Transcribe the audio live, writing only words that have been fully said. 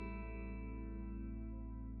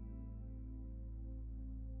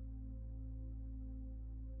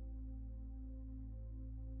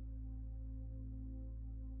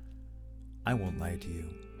I won't lie to you.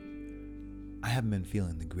 I haven't been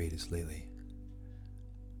feeling the greatest lately.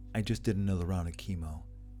 I just did another round of chemo,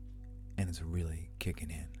 and it's really kicking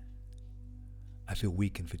in. I feel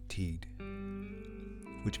weak and fatigued,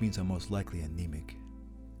 which means I'm most likely anemic,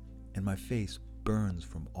 and my face burns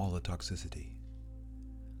from all the toxicity.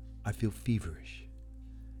 I feel feverish.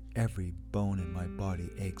 Every bone in my body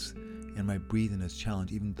aches, and my breathing is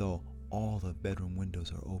challenged even though all the bedroom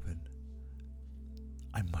windows are open.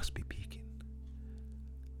 I must be peaking.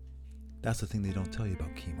 That's the thing they don't tell you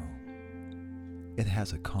about chemo. It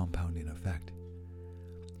has a compounding effect.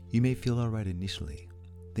 You may feel alright initially,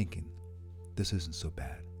 thinking, this isn't so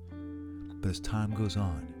bad. But as time goes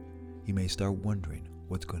on, you may start wondering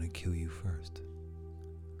what's going to kill you first.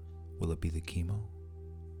 Will it be the chemo?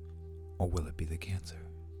 Or will it be the cancer?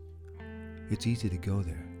 It's easy to go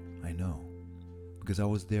there, I know, because I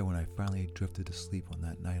was there when I finally drifted to sleep on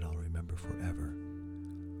that night I'll remember forever.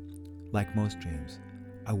 Like most dreams,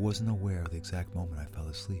 I wasn't aware of the exact moment I fell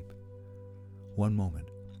asleep. One moment,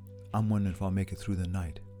 I'm wondering if I'll make it through the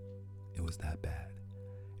night. It was that bad.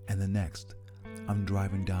 And the next, I'm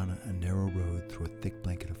driving down a narrow road through a thick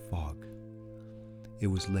blanket of fog. It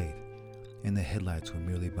was late, and the headlights were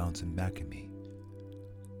merely bouncing back at me.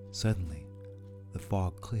 Suddenly, the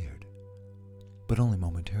fog cleared, but only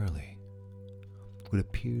momentarily. What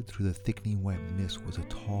appeared through the thickening white mist was a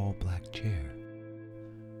tall black chair.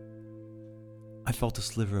 I felt a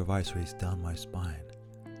sliver of ice race down my spine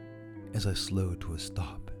as I slowed to a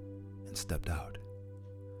stop and stepped out.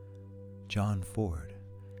 John Ford,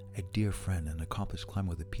 a dear friend and accomplished climber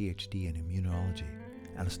with a PhD in immunology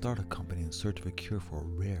at a startup company in search of a cure for a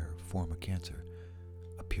rare form of cancer,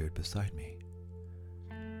 appeared beside me.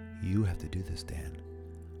 You have to do this, Dan.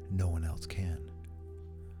 No one else can.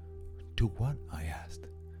 Do what? I asked.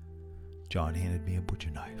 John handed me a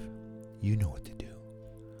butcher knife. You know what to do.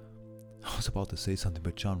 I was about to say something,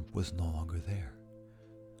 but John was no longer there.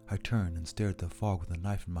 I turned and stared at the fog with a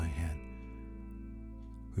knife in my hand,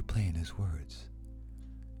 replaying his words.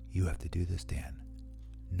 You have to do this, Dan.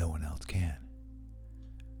 No one else can.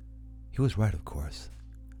 He was right, of course.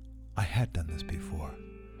 I had done this before.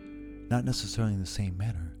 Not necessarily in the same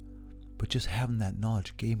manner, but just having that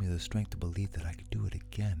knowledge gave me the strength to believe that I could do it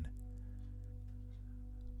again.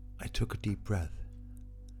 I took a deep breath,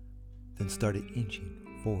 then started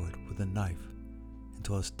inching forward with a knife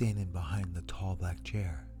until I was standing behind the tall black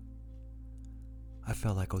chair. I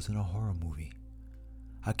felt like I was in a horror movie.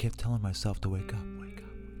 I kept telling myself to wake up, wake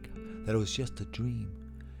up, wake up, that it was just a dream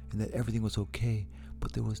and that everything was okay,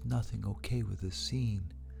 but there was nothing okay with this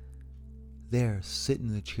scene. There, sitting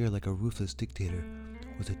in the chair like a ruthless dictator,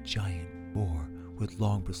 was a giant boar with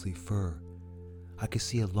long bristly fur. I could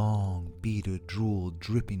see a long bead of drool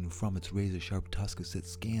dripping from its razor-sharp tusk as it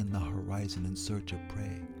scanned the horizon in search of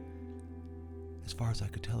prey. As far as I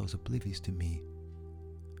could tell, it was oblivious to me,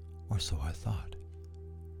 or so I thought.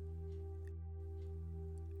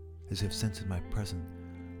 As if sensing my presence,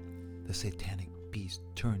 the satanic beast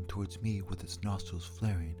turned towards me with its nostrils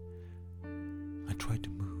flaring. I tried to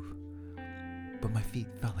move, but my feet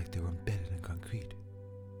felt like they were embedded in concrete.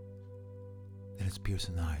 Then its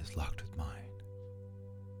piercing eyes locked with mine.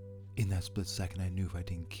 In that split second, I knew if I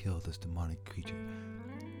didn't kill this demonic creature,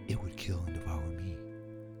 it would kill and devour me.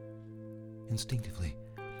 Instinctively,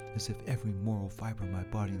 as if every moral fiber in my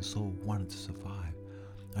body and soul wanted to survive,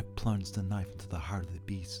 I plunged the knife into the heart of the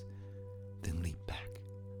beast, then leaped back.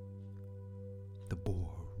 The boar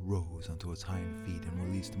rose onto its hind feet and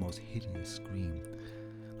released the most hideous scream.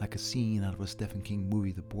 Like a scene out of a Stephen King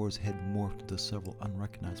movie, the boar's head morphed into several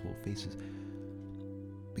unrecognizable faces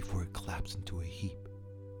before it collapsed into a heap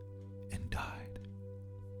and died.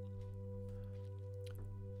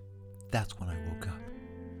 That's when I woke up.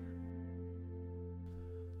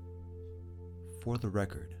 For the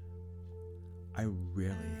record, I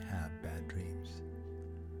rarely have bad dreams.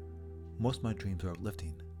 Most of my dreams are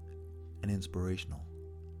uplifting and inspirational,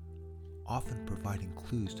 often providing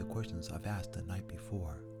clues to questions I've asked the night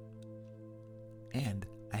before. And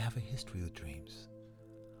I have a history with dreams.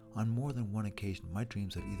 On more than one occasion, my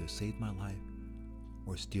dreams have either saved my life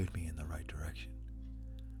or steered me in the right direction.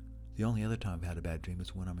 The only other time I've had a bad dream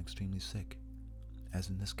is when I'm extremely sick, as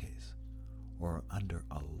in this case, or under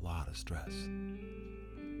a lot of stress.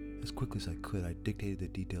 As quickly as I could, I dictated the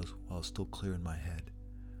details while it was still clear in my head.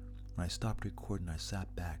 When I stopped recording, I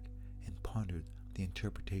sat back and pondered the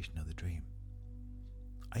interpretation of the dream.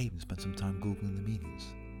 I even spent some time Googling the meanings.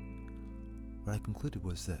 What I concluded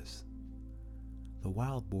was this: the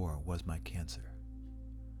wild boar was my cancer.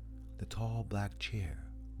 The tall black chair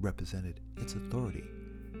represented its authority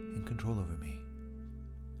and control over me.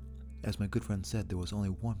 As my good friend said, there was only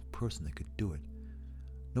one person that could do it.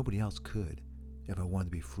 Nobody else could if I wanted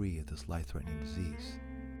to be free of this life-threatening disease.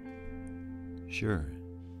 Sure,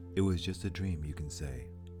 it was just a dream, you can say,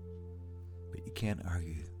 but you can't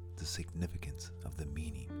argue the significance of the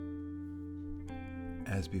meaning.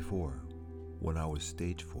 As before, when I was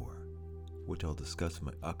stage 4, which I'll discuss in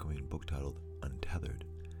my upcoming book titled Untethered,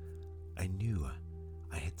 I knew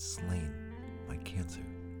I had slain my cancer.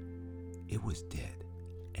 It was dead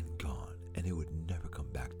and gone, and it would never come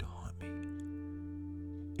back to haunt me.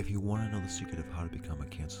 If you want to know the secret of how to become a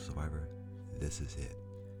cancer survivor, this is it.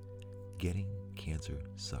 Getting cancer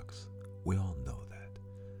sucks. We all know that.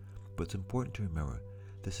 But it's important to remember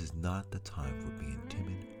this is not the time for being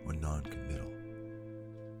timid or non-committal.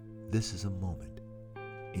 This is a moment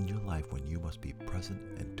in your life when you must be present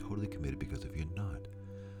and totally committed, because if you're not,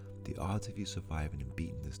 the odds of you surviving and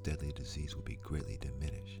beating this deadly disease will be greatly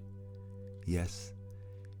diminished. Yes,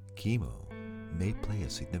 chemo may play a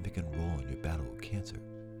significant role in your battle with cancer.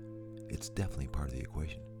 It's definitely part of the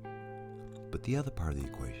equation. But the other part of the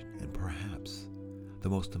equation, and perhaps the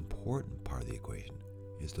most important part of the equation,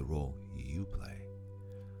 is the role you play.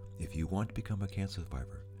 If you want to become a cancer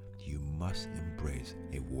survivor, you must embrace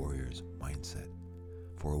a warrior's mindset.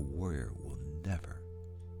 For a warrior will never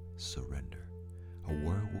surrender. A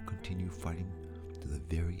warrior will continue fighting to the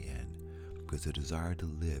very end, because the desire to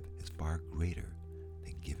live is far greater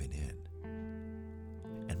than giving in.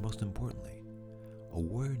 And most importantly, a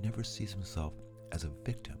warrior never sees himself as a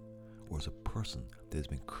victim or as a person that has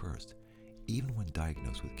been cursed, even when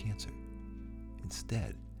diagnosed with cancer.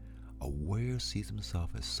 Instead, a warrior sees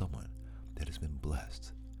himself as someone that has been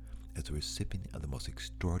blessed, as a recipient of the most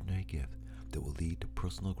extraordinary gift that will lead to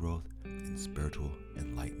personal growth and spiritual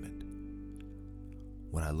enlightenment.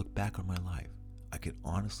 When I look back on my life, I can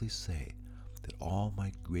honestly say that all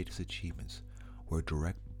my greatest achievements were a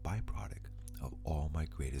direct byproduct of all my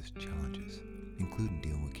greatest challenges, including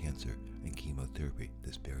dealing with cancer and chemotherapy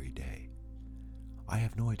this very day. I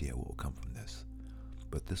have no idea what will come from this,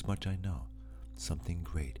 but this much I know: something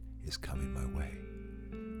great is coming my way.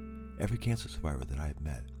 Every cancer survivor that I have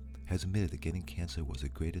met has admitted that getting cancer was the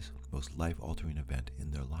greatest, most life-altering event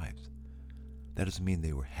in their lives. That doesn't mean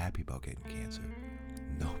they were happy about getting cancer.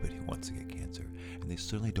 Nobody wants to get cancer, and they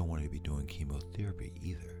certainly don't want to be doing chemotherapy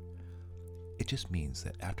either. It just means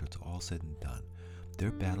that after it's all said and done,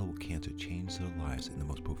 their battle with cancer changed their lives in the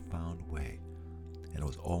most profound way, and it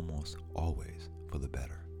was almost always for the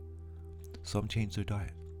better. Some changed their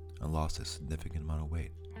diet and lost a significant amount of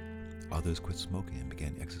weight. Others quit smoking and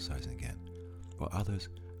began exercising again, while others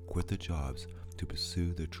quit their jobs to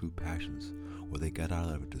pursue their true passions, or they got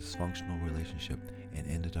out of a dysfunctional relationship and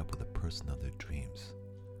ended up with the person of their dreams.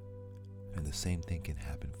 And the same thing can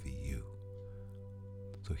happen for you.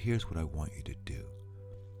 So here's what I want you to do.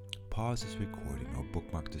 Pause this recording or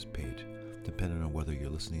bookmark this page, depending on whether you're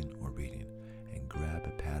listening or reading, and grab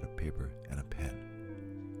a pad of paper and a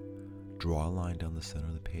pen. Draw a line down the center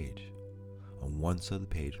of the page. On one side of the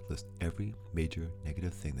page, list every major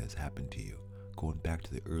negative thing that has happened to you, going back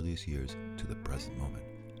to the earliest years to the present moment.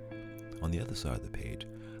 On the other side of the page,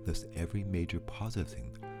 list every major positive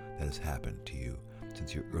thing that has happened to you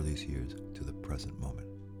since your earliest years to the present moment.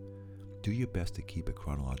 Do your best to keep it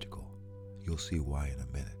chronological. You'll see why in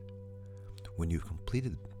a minute. When you've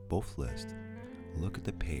completed both lists, look at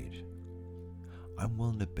the page. I'm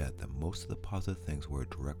willing to bet that most of the positive things were a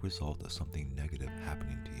direct result of something negative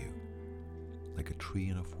happening to you. Like a tree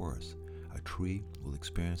in a forest, a tree will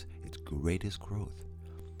experience its greatest growth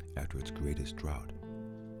after its greatest drought.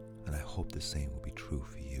 And I hope the same will be true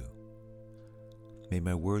for you. May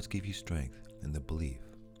my words give you strength and the belief,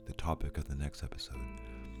 the topic of the next episode,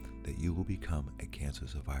 that you will become a cancer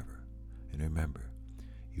survivor. And remember,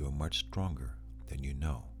 you are much stronger than you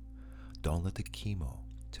know. Don't let the chemo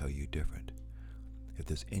tell you different. If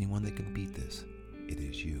there's anyone that can beat this, it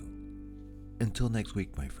is you. Until next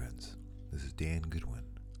week, my friends, this is Dan Goodwin,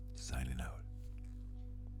 signing out.